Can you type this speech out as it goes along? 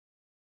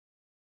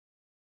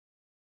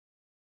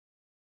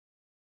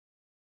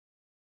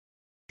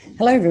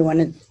Hello everyone,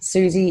 it's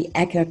Susie,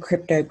 aka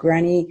Crypto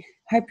Granny.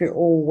 Hope you're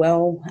all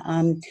well.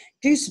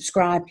 Do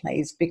subscribe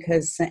please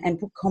and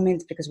put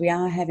comments because we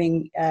are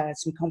having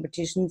some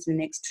competitions in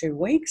the next 2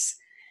 weeks,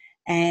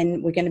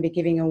 and we're going to be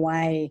giving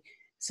away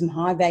some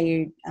high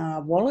value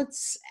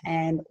wallets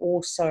and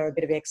also a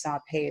bit of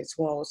XRP as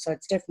well. So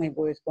it's definitely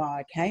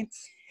worthwhile, okay?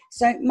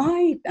 So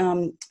my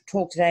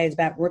talk today is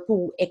about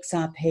Ripple.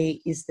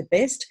 XRP is the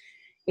best.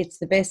 It's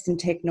the best in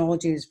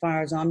technology as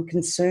far as I'm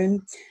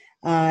concerned.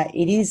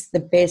 It is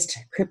the best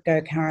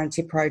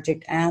cryptocurrency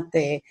project out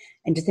there.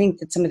 And to think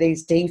that some of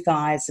these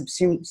DeFis have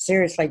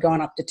seriously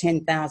gone up to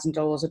 $10,000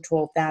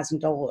 or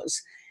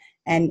 $12,000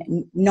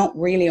 and not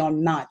really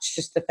on much,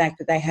 just the fact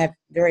that they have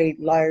very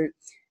low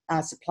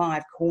supply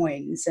of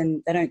coins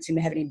and they don't seem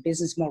to have any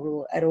business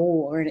model at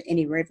all or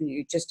any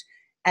revenue, just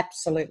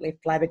absolutely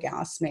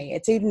flabbergasts me.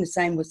 It's even the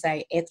same with,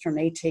 say,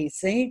 Ethereum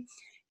ETC.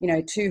 You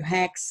know, 2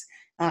 hacks.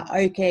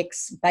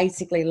 OKEx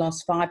basically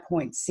lost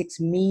 5.6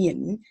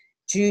 million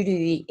due to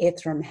the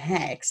Ethereum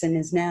hacks and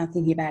is now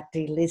thinking about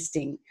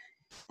delisting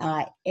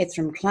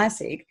Ethereum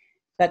Classic.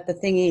 But the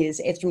thing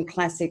is, Ethereum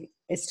Classic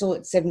is still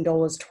at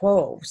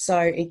 $7.12. So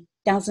it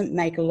doesn't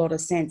make a lot of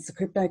sense. The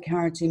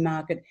cryptocurrency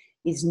market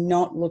is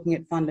not looking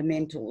at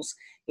fundamentals.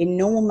 In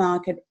normal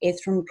market,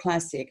 Ethereum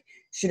Classic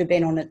should have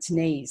been on its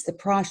knees. The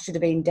price should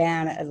have been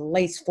down at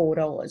least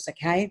 $4,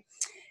 okay?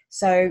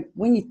 So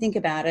when you think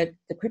about it,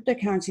 the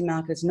cryptocurrency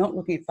market is not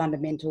looking at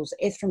fundamentals.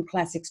 Ethereum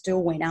Classic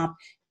still went up,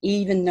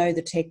 even though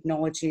the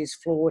technology is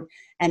flawed.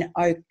 And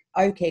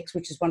OKEx,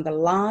 which is one of the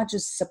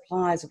largest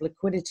suppliers of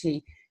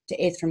liquidity to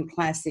Ethereum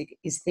Classic,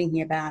 is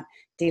thinking about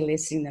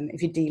delisting them.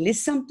 If you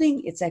delist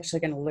something, it's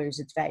actually going to lose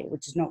its value,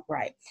 which is not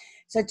great.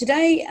 So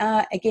today,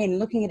 again,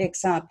 looking at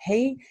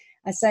XRP,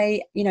 I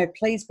say, you know,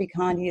 please be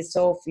kind to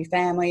yourself, your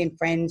family and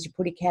friends, your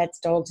putty cats,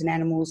 dogs and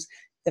animals,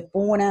 the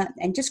fauna,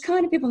 and just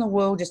kind of people in the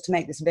world, just to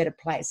make this a better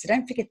place. So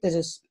don't forget to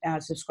just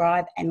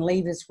subscribe and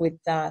leave us with,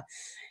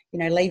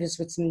 leave us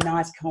with some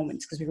nice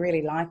comments because we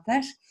really like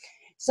that.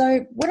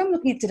 So what I'm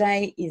looking at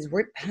today is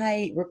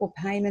RIPAY, Ripple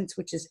Payments,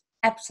 which is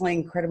absolutely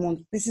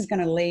incredible. This is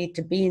going to lead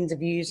to billions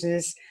of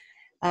users.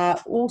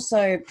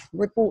 Also,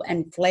 Ripple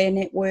and Flare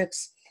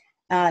networks.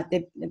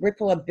 The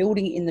Ripple are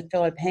building in the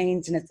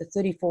Philippines, and it's a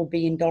 $34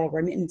 billion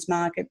remittance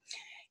market.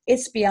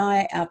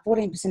 SBI,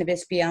 14% of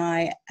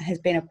SBI has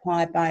been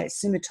acquired by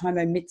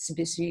Sumitomo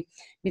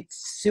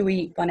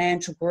Mitsui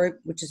Financial Group,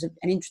 which is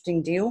an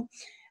interesting deal.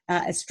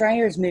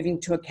 Australia is moving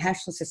to a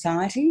cashless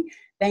society.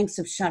 Banks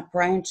have shut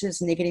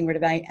branches and they're getting rid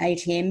of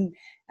ATM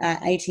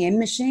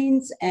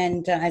machines.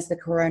 And as the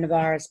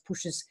coronavirus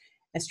pushes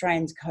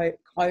Australians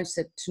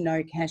closer to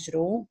no cash at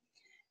all.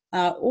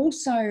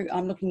 Also,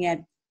 I'm looking at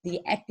the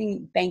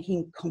acting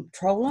banking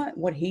comptroller,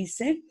 what he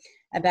said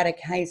about a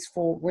case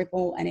for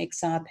Ripple and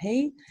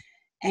XRP.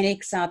 And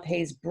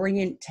XRP's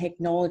brilliant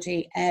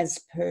technology, as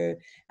per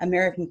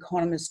American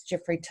economist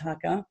Jeffrey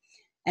Tucker.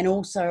 And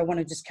also I want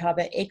to just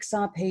cover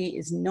XRP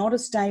is not a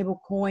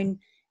stable coin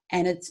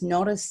and it's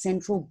not a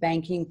central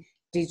banking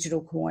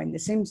digital coin. There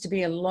seems to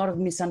be a lot of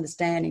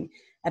misunderstanding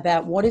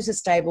about what is a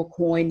stable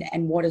coin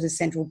and what is a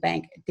central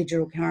bank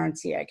digital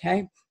currency,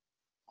 okay?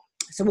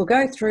 So we'll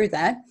go through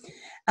that.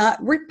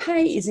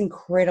 RIPAY is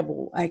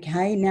incredible,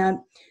 okay?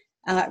 Now,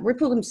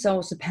 Ripple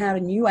themselves have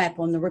powered a new app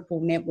on the Ripple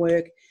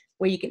network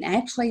where you can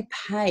actually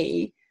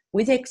pay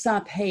with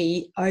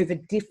XRP over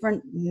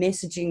different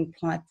messaging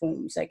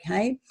platforms,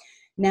 okay?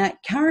 Now,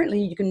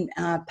 currently you can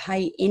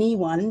pay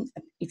anyone,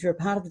 if you're a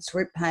part of this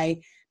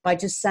RIPAY, by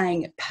just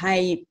saying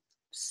pay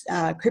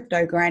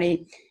Crypto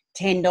Granny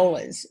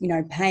 $10, you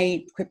know,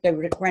 pay Crypto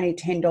Granny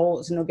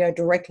 $10 and it'll go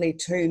directly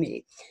to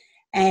me.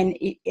 And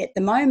at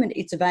the moment,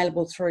 it's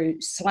available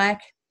through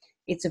Slack,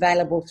 it's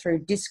available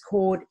through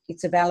Discord,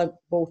 it's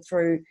available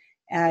through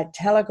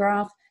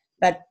Telegraph,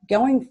 but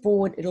going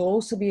forward, it'll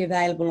also be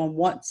available on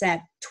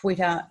WhatsApp,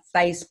 Twitter,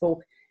 Facebook,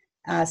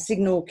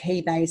 Signal,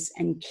 Keybase,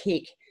 and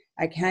Kik.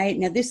 Okay,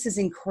 now this is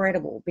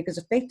incredible because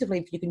effectively,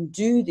 if you can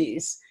do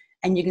this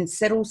and you can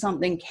settle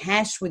something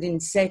cash within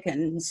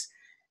seconds,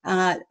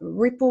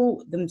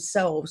 Ripple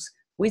themselves,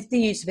 with the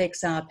use of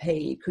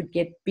XRP, could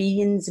get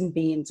billions and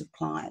billions of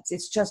clients.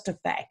 It's just a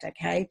fact,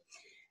 okay?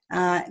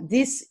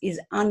 This is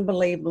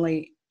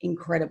unbelievably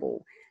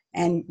incredible,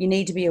 and you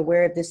need to be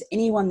aware of this.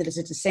 Anyone that is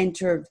at the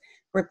center of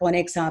Ripple and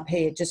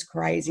XRP are just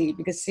crazy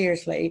because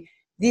seriously,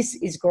 this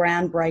is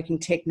groundbreaking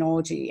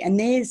technology. And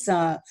there's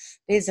a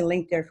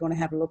link there if you want to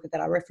have a look at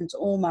that. I reference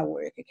all my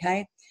work,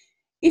 okay?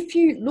 If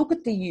you look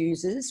at the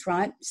users,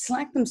 right,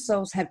 Slack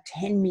themselves have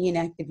 10 million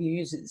active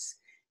users.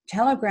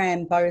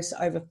 Telegram boasts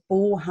over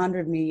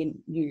 400 million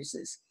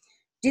users.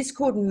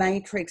 Discord and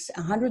Matrix,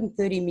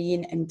 130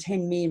 million and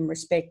 10 million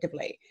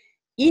respectively.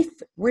 If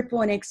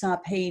Ripple and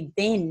XRP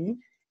then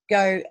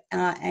go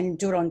and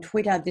do it on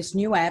Twitter, this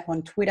new app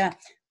on Twitter,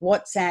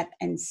 WhatsApp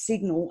and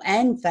Signal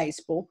and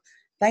Facebook,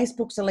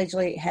 Facebook's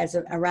allegedly has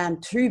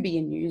around 2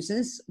 billion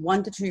users,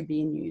 1 to 2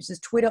 billion users.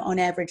 Twitter on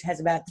average has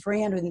about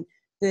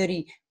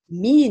 330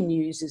 million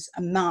users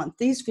a month.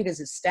 These figures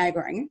are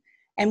staggering.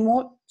 And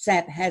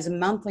WhatsApp has a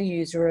monthly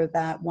user of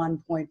about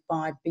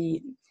 1.5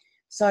 billion.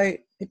 So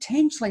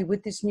potentially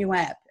with this new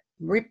app,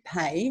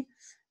 RIPAY,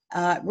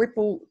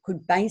 Ripple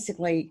could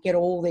basically get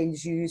all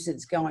these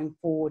users going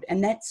forward.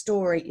 And that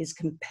story is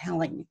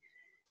compelling.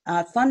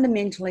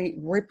 Fundamentally,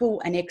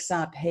 Ripple and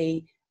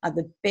XRP are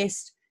the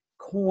best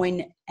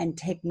coin and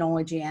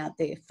technology out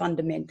there,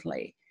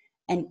 fundamentally.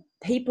 And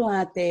people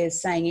out there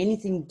saying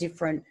anything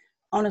different,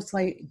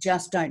 honestly,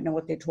 just don't know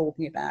what they're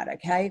talking about,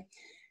 okay?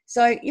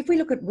 So if we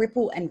look at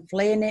Ripple and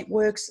Flare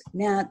networks,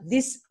 now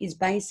this is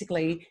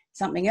basically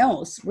something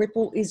else.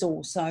 Ripple is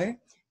also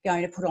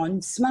going to put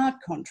on smart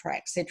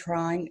contracts. They're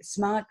trying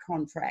smart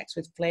contracts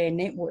with Flare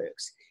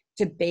networks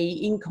to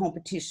be in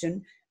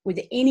competition with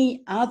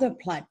any other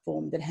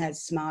platform that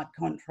has smart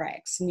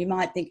contracts. And you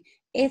might think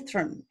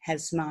Ethereum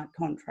has smart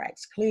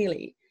contracts,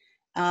 clearly.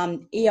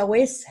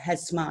 EOS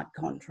has smart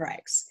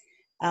contracts.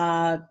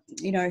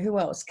 You know, who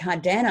else?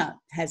 Cardano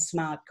has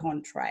smart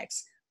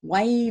contracts.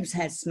 Waves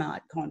has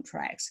smart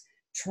contracts.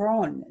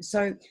 Tron.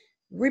 So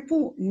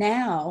Ripple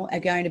now are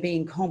going to be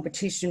in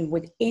competition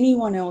with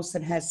anyone else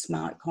that has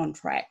smart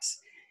contracts.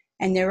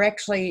 And they're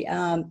actually,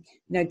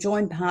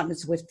 joint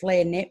partners with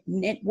Flare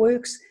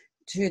networks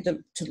to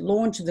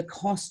launch the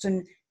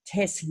Coston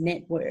test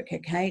network,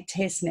 okay,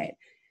 testnet.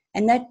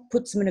 And that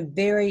puts them in a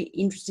very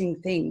interesting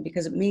thing,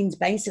 because it means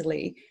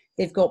basically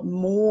they've got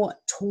more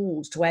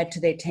tools to add to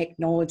their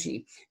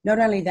technology. Not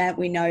only that,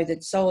 we know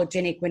that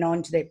Sologenic went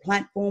on to their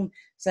platform,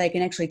 so they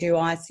can actually do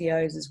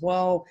ICOs as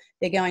well.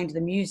 They're going to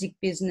the music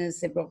business,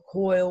 they've got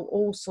Coil,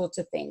 all sorts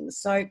of things.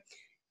 So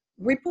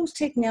Ripple's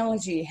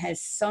technology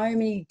has so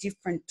many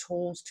different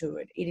tools to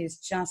it. It is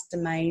just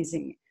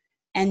amazing.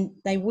 And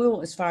they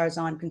will, as far as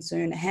I'm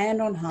concerned,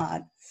 hand on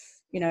heart,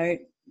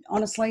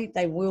 honestly,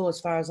 they will, as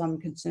far as I'm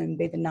concerned,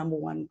 be the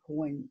 #1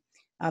 coin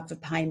for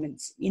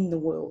payments in the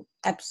world.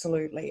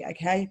 Absolutely,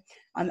 okay?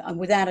 I'm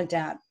without a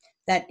doubt.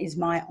 That is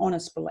my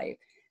honest belief.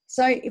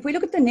 So if we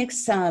look at the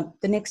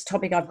next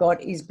topic I've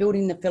got is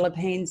building the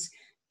Philippines.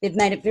 They've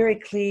made it very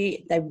clear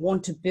they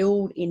want to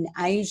build in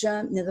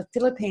Asia. Now, the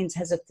Philippines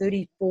has a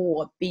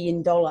 $34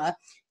 billion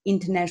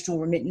international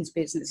remittance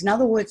business. In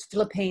other words,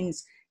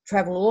 Philippines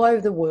travel all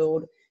over the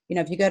world. You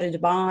know, if you go to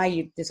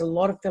Dubai, there's a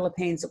lot of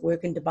Philippines that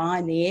work in Dubai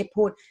in the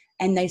airport,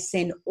 and they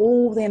send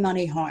all their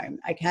money home,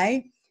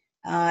 okay?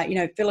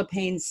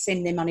 Philippines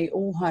send their money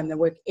all home. They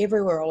work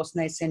everywhere else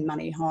and they send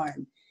money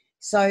home.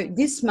 So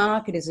this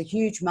market is a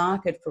huge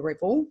market for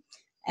Ripple,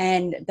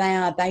 and they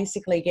are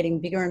basically getting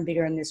bigger and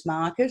bigger in this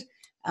market.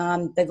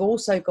 They've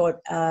also got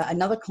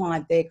another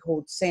client there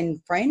called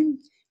SendFriend,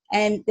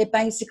 and they're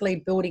basically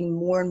building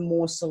more and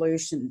more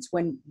solutions.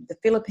 When the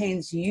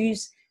Philippines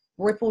use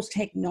Ripple's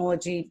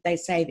technology, they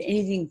save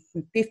anything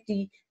from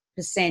 50%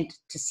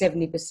 to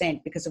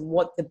 70% because of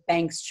what the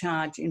banks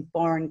charge in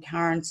foreign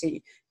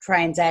currency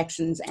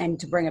transactions, and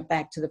to bring it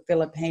back to the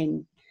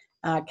Philippine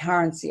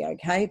currency,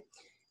 okay?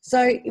 So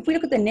if we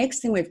look at the next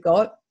thing we've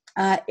got,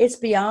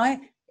 SBI,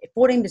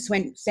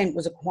 14%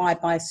 was acquired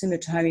by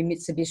Sumitomo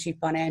Mitsubishi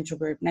Financial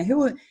Group. Now,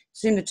 who are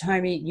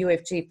Sumitomo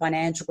UFG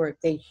Financial Group?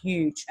 They're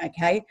huge,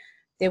 okay?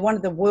 They're one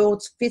of the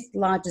world's 5th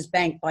largest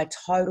bank by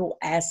total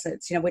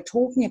assets. You know, we're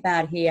talking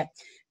about here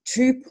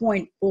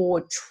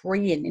 2.4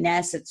 trillion in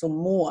assets or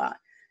more.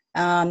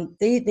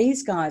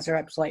 These guys are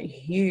absolutely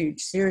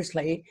huge,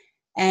 seriously.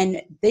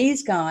 And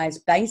these guys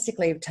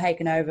basically have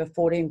taken over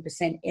 14%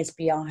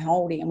 SBI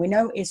holding. And we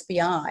know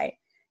SBI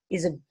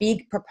is a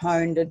big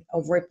proponent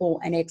of Ripple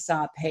and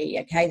XRP,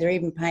 okay? They're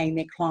even paying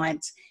their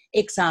clients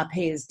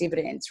XRP as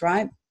dividends,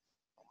 right?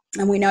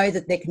 And we know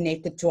that they're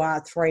connected to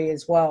R3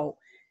 as well,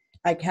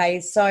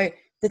 okay? So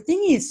the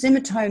thing is,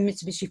 Sumitomo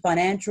Mitsubishi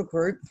Financial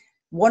Group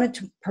wanted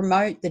to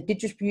promote the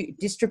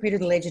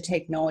distributed ledger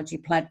technology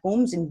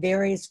platforms in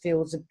various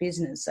fields of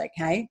business,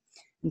 okay?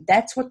 And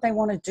that's what they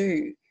want to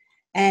do.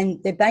 And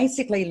they're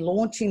basically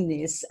launching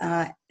this,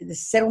 the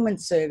settlement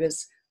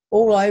service,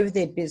 all over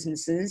their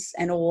businesses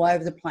and all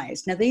over the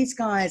place. Now, these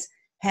guys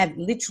have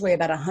literally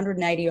about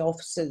 180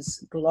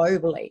 offices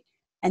globally,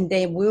 and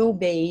there will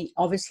be,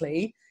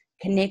 obviously,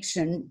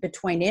 connection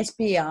between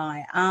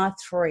SBI,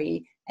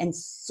 R3, and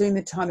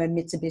Sumitomo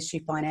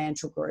Mitsubishi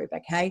Financial Group,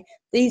 okay?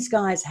 These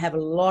guys have a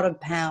lot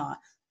of power,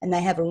 and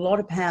they have a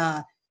lot of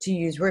power to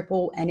use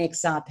Ripple and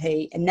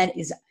XRP, and that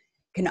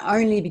can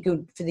only be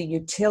good for the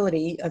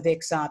utility of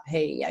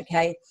XRP,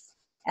 okay?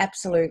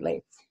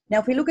 Absolutely. Now,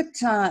 if we look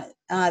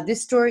at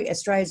this story,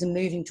 Australia's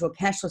moving to a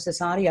cashless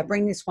society. I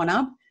bring this one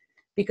up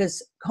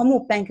because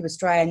Commonwealth Bank of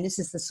Australia, and this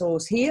is the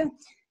source here,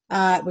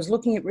 was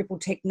looking at Ripple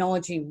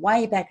technology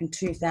way back in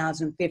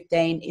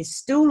 2015, is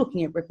still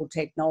looking at Ripple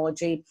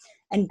technology,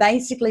 and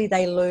basically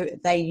they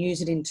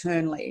use it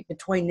internally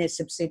between their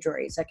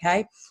subsidiaries,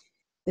 okay?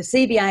 The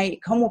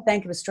CBA, Commonwealth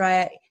Bank of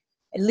Australia,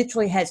 it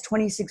literally has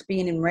 26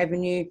 billion in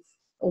revenue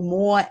or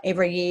more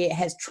every year. It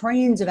has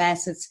trillions of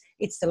assets.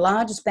 It's the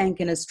largest bank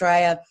in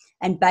Australia.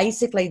 And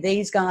basically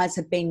these guys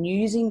have been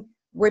using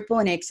Ripple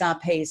and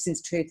XRP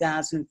since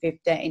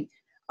 2015.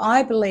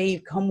 I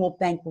believe Commonwealth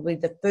Bank will be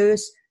the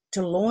first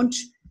to launch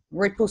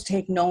Ripple's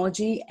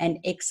technology and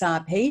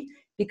XRP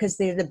because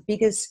they're the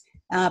biggest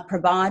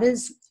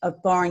providers of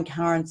foreign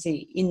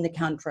currency in the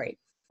country.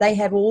 They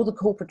have all the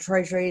corporate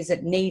treasuries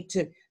that need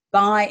to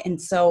buy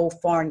and sell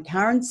foreign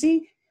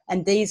currency.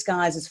 And these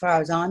guys, as far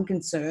as I'm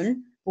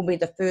concerned, will be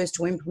the first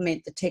to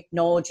implement the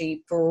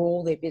technology for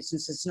all their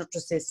businesses, not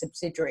just their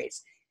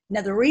subsidiaries.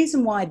 Now, the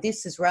reason why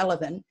this is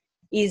relevant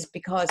is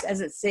because,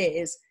 as it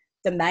says,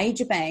 the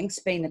major banks,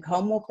 being the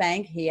Commonwealth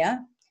Bank here,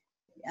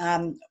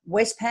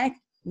 Westpac,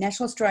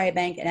 National Australia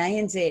Bank and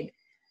ANZ,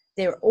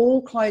 they're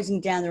all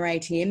closing down their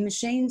ATM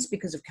machines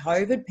because of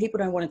COVID. People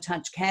don't want to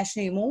touch cash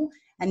anymore,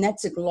 and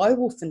that's a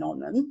global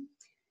phenomenon.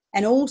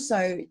 And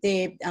also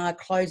they're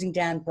closing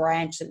down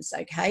branches,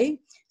 okay?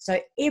 So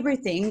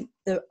everything,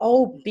 the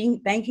old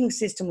banking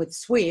system with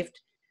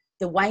SWIFT,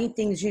 the way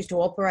things used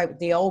to operate with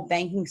the old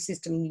banking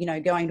system, you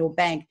know, going to a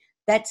bank,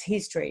 that's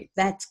history,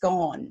 that's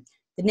gone.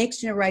 The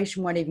next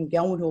generation won't even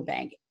go into a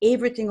bank.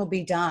 Everything will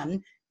be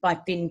done by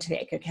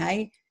Fintech,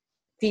 okay?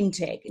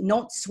 Fintech,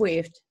 not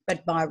SWIFT,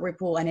 but by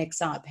Ripple and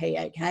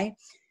XRP, okay?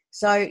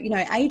 So, you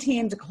know,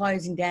 ATMs are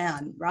closing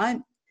down, right?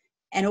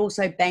 And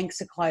also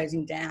banks are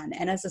closing down.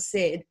 And as I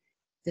said,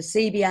 the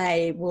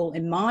CBA will,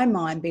 in my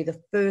mind, be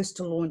the first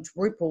to launch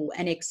Ripple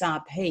and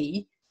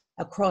XRP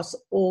across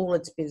all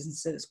its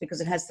businesses because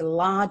it has the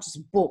largest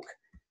book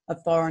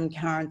of foreign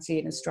currency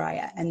in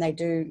Australia. And they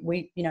do,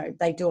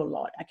 they do a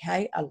lot,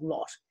 okay? A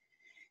lot.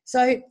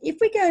 So if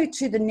we go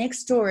to the next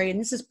story, and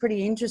this is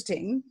pretty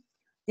interesting,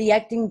 the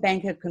acting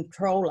banker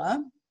Comptroller,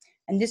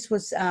 and this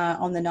was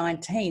on the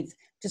 19th,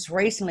 just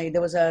recently,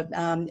 there was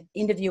a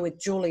interview with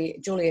Julia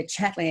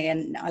Chatley,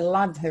 and I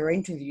loved her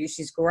interview.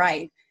 She's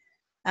great.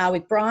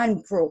 With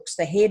Brian Brooks,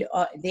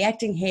 the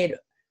acting head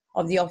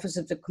of the Office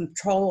of the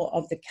Comptroller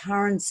of the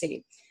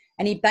Currency.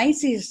 And he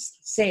basically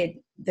said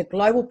the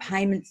global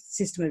payment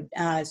system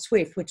of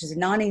SWIFT, which is a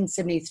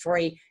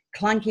 1973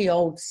 clunky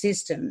old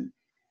system,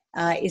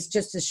 is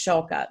just a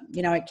shocker.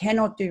 You know, it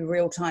cannot do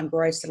real-time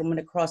gross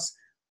settlement across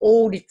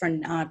all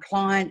different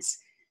clients.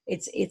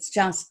 It's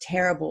just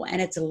terrible.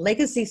 And it's a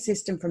legacy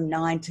system from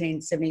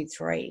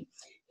 1973.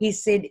 He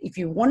said if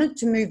you wanted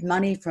to move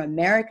money from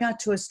America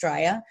to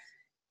Australia,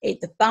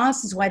 the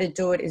fastest way to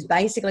do it is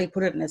basically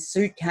put it in a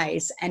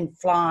suitcase and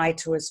fly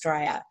to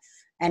Australia.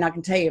 And I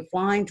can tell you,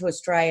 flying to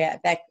Australia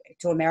back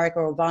to America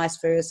or vice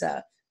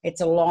versa, it's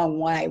a long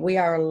way. We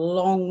are a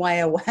long way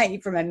away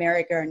from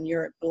America and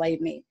Europe, believe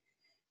me.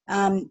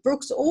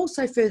 Brooks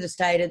also further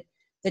stated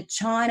that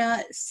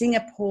China,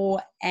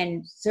 Singapore,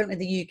 and certainly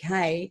the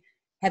UK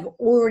have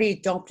already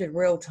adopted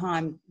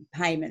real-time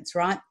payments,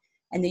 right?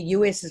 And the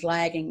US is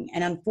lagging.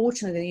 And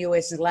unfortunately, the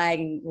US is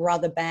lagging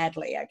rather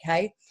badly,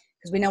 okay?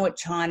 Because we know what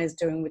China's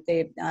doing with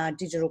their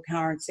digital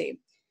currency.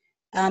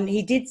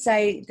 He did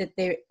say that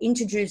they're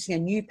introducing a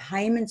new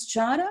payments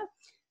charter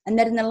and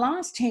that in the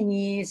last 10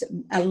 years,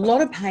 a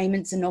lot of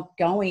payments are not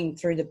going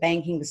through the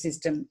banking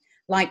system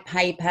like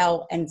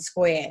PayPal and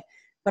Square.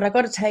 But I've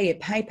got to tell you,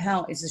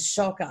 PayPal is a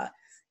shocker.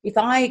 If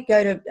I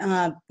go to,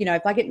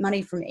 if I get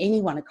money from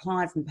anyone, a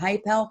client from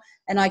PayPal,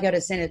 and I go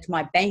to send it to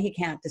my bank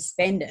account to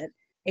spend it,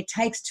 it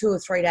takes 2 or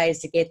 3 days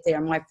to get there.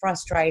 And my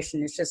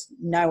frustration is just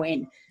no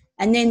end.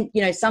 And then,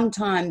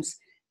 sometimes,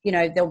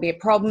 there'll be a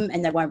problem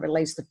and they won't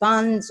release the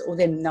funds, or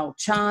then they'll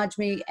charge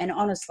me. And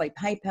honestly,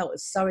 PayPal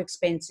is so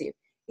expensive.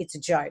 It's a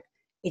joke.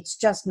 It's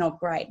just not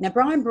great. Now,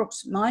 Brian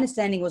Brooks, my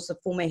understanding, was the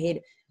former head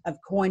of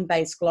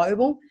Coinbase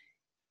Global.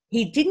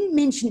 He didn't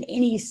mention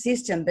any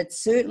system, but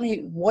certainly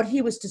what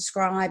he was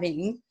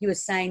describing, he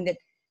was saying that,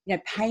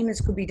 payments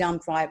could be done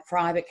by a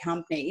private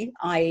company,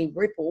 i.e.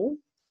 Ripple,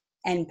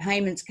 and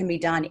payments can be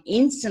done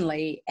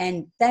instantly.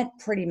 And that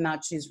pretty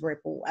much is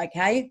Ripple,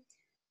 okay?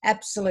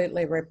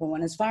 Absolutely Ripple.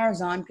 And as far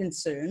as I'm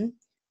concerned,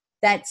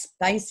 that's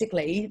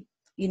basically,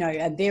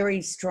 a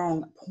very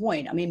strong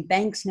point. I mean,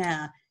 banks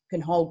now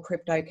can hold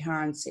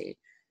cryptocurrency.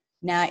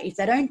 Now, if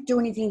they don't do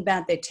anything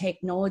about their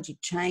technology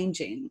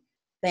changing,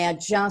 they are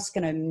just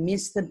going to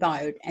miss the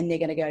boat and they're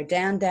going to go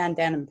down, down,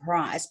 down in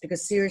price,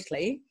 because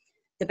seriously,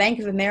 the Bank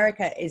of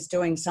America is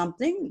doing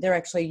something. They're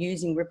actually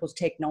using Ripple's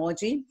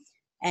technology,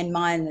 and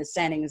my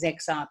understanding is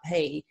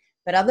XRP.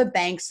 But other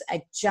banks are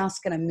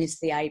just going to miss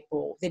the 8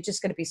 ball. They're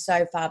just going to be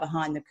so far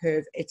behind the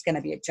curve, it's going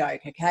to be a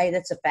joke, okay?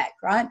 That's a fact,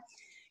 right?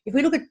 If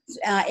we look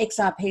at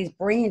XRP's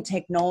brilliant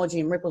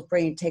technology and Ripple's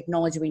brilliant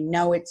technology, we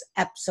know it's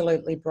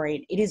absolutely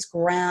brilliant. It is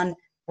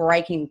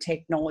groundbreaking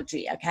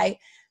technology, okay?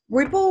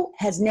 Ripple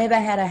has never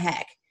had a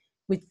hack.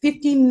 With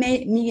 50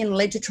 million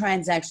ledger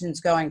transactions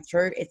going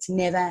through, it's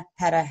never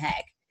had a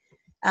hack.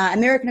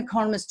 American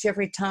economist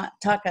Jeffrey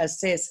Tucker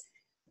says,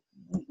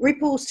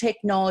 Ripple's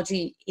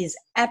technology is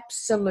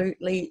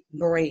absolutely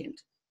brilliant,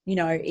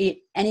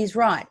 and he's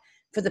right.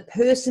 For the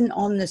person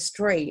on the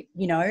street,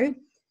 you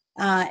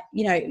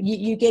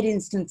get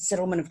instant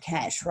settlement of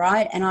cash,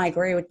 right? And I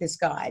agree with this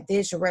guy.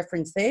 There's your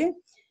reference there.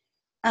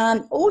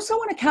 Also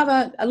want to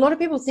cover, a lot of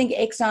people think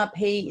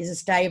XRP is a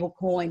stable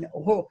coin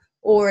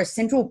or a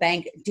central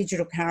bank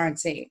digital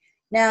currency.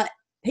 Now,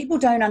 people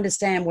don't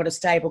understand what a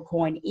stable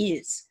coin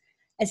is.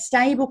 A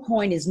stable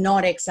coin is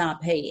not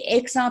XRP.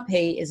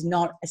 XRP is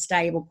not a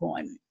stable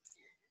coin.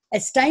 A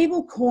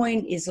stable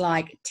coin is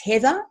like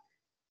Tether,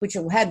 which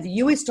will have the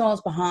US dollars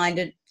behind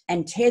it,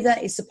 and Tether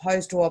is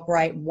supposed to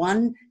operate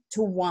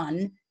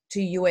 1-to-1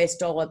 to US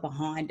dollar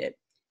behind it.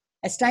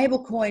 A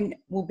stable coin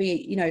will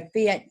be, you know,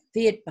 fiat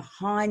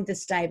behind the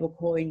stable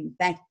coin,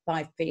 backed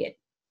by fiat,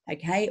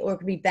 okay? Or it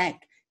could be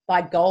backed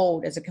by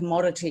gold as a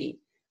commodity,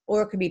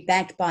 or it could be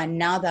backed by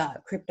another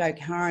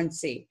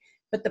cryptocurrency.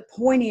 But the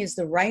point is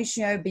the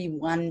ratio be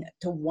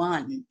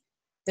 1-to-1.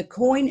 The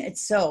coin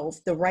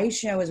itself, the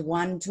ratio is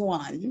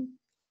 1-to-1,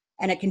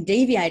 and it can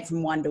deviate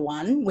from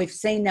 1-to-1. We've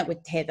seen that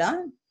with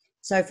Tether.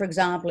 So for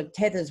example, if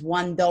Tether's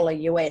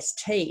 $1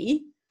 UST,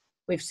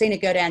 we've seen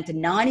it go down to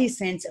 90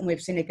 cents and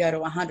we've seen it go to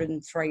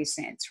 103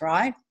 cents,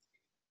 right?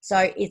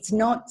 So it's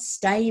not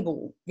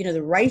stable. You know,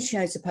 the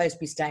ratio is supposed to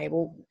be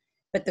stable,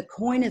 but the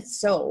coin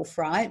itself,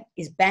 right,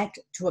 is backed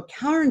to a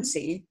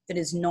currency that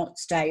is not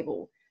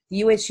stable. The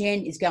US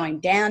yen is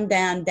going down,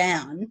 down,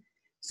 down.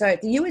 So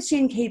if the US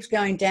yen keeps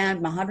going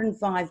down from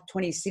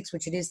 105.26,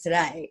 which it is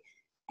today,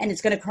 and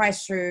it's going to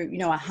crash through, you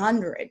know,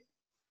 100,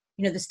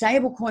 you know, the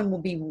stable coin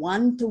will be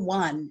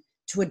 1-to-1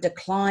 to a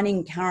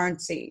declining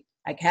currency,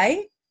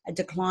 okay? A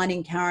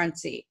declining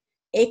currency.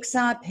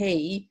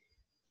 XRP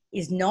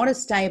is not a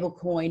stable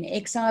coin.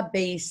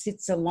 XRP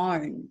sits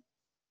alone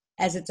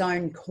as its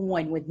own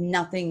coin with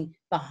nothing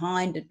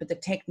behind it but the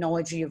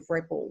technology of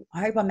Ripple.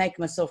 I hope I'm making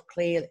myself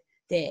clear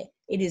there.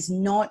 It is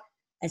not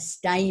a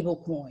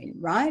stable coin,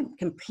 right?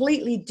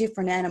 Completely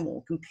different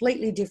animal,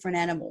 completely different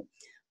animal.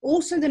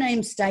 Also, the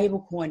name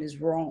stable coin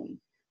is wrong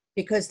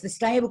because the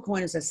stable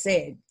coin, as I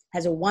said,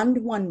 has a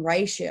 1-to-1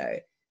 ratio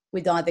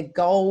with either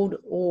gold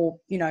or,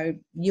 you know,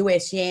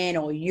 US yen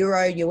or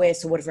Euro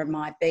US or whatever it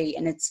might be.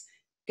 And it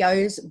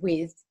goes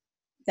with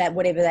that,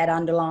 whatever that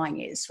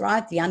underlying is,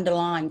 right? The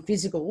underlying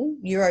physical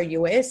Euro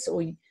US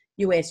or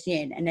US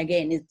yen. And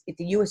again, if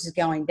the US is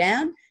going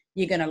down,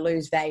 you're going to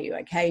lose value,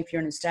 okay? If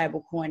you're in a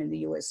stable coin and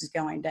the US is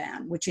going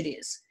down, which it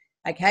is,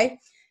 okay?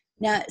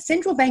 Now,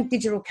 central bank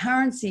digital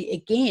currency,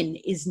 again,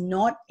 is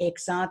not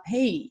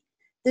XRP.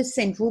 The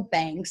central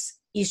banks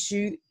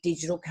issue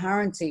digital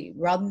currency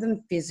rather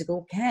than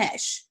physical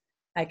cash,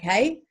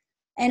 okay?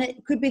 And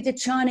it could be the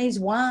Chinese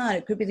yuan,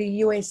 it could be the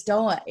US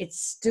dollar. It's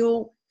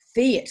still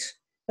fiat,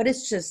 but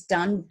it's just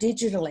done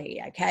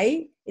digitally,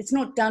 okay? It's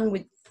not done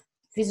with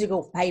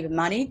physical paper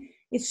money.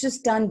 It's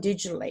just done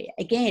digitally.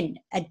 Again,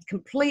 a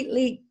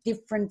completely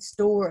different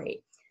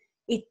story.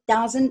 It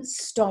doesn't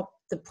stop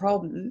the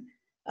problem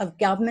of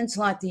governments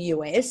like the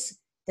US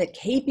that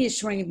keep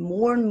issuing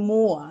more and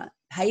more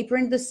paper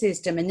into the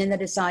system, and then they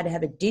decide to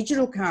have a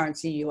digital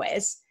currency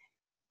US.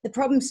 The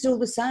problem's still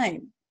the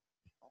same.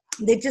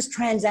 They're just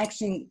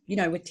transacting, you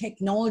know, with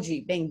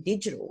technology being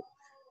digital.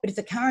 But if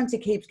the currency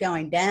keeps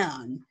going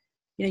down,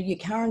 you know, your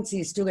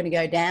currency is still going to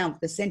go down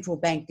with the central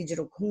bank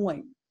digital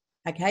coin.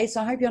 Okay, so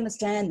I hope you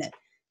understand that.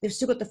 They've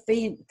still got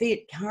the fiat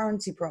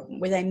currency problem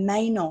where they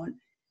may not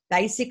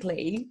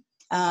basically,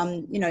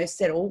 you know,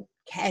 settle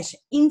cash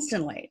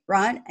instantly,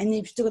 right? And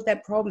you've still got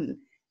that problem.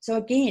 So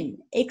again,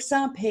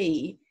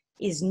 XRP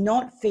is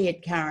not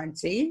fiat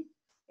currency.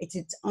 It's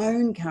its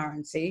own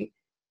currency.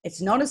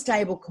 It's not a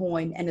stable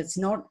coin, and it's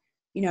not,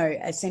 you know,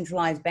 a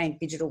centralized bank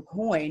digital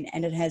coin,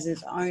 and it has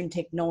its own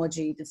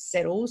technology that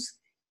settles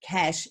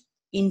cash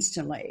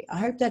instantly. I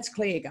hope that's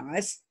clear,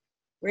 guys,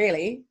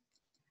 really.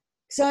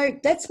 So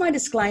that's my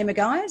disclaimer,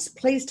 guys.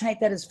 Please take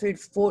that as food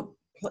for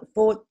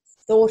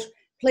thought.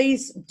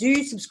 Please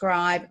do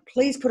subscribe.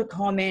 Please put a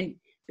comment,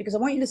 because I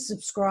want you to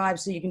subscribe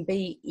so you can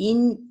be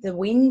in the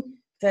win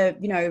for,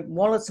 you know,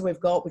 wallets that we've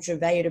got, which are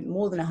valued at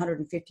more than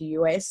 150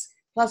 US.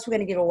 Plus, we're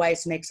going to give away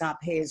some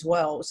XRP as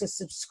well. So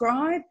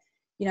subscribe,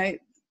 you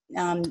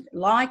know,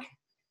 like,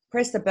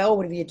 press the bell,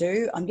 whatever you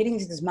do. I'm getting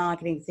into this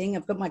marketing thing.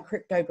 I've got my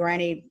crypto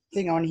granny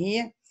thing on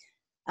here.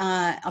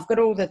 I've got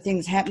all the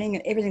things happening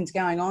and everything's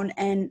going on.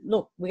 And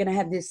look, we're going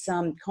to have this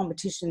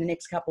competition in the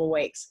next couple of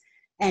weeks.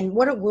 And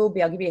what it will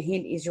be, I'll give you a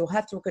hint, is you'll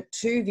have to look at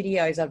 2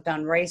 videos I've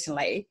done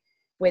recently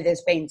where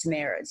there's been some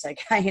errors,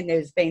 okay? And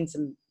there's been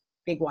some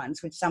big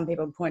ones, which some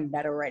people have pointed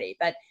out already.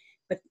 But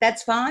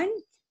that's fine.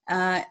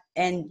 You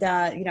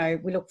know,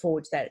 we look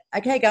forward to that.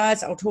 Okay,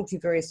 guys, I'll talk to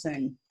you very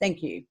soon.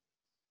 Thank you.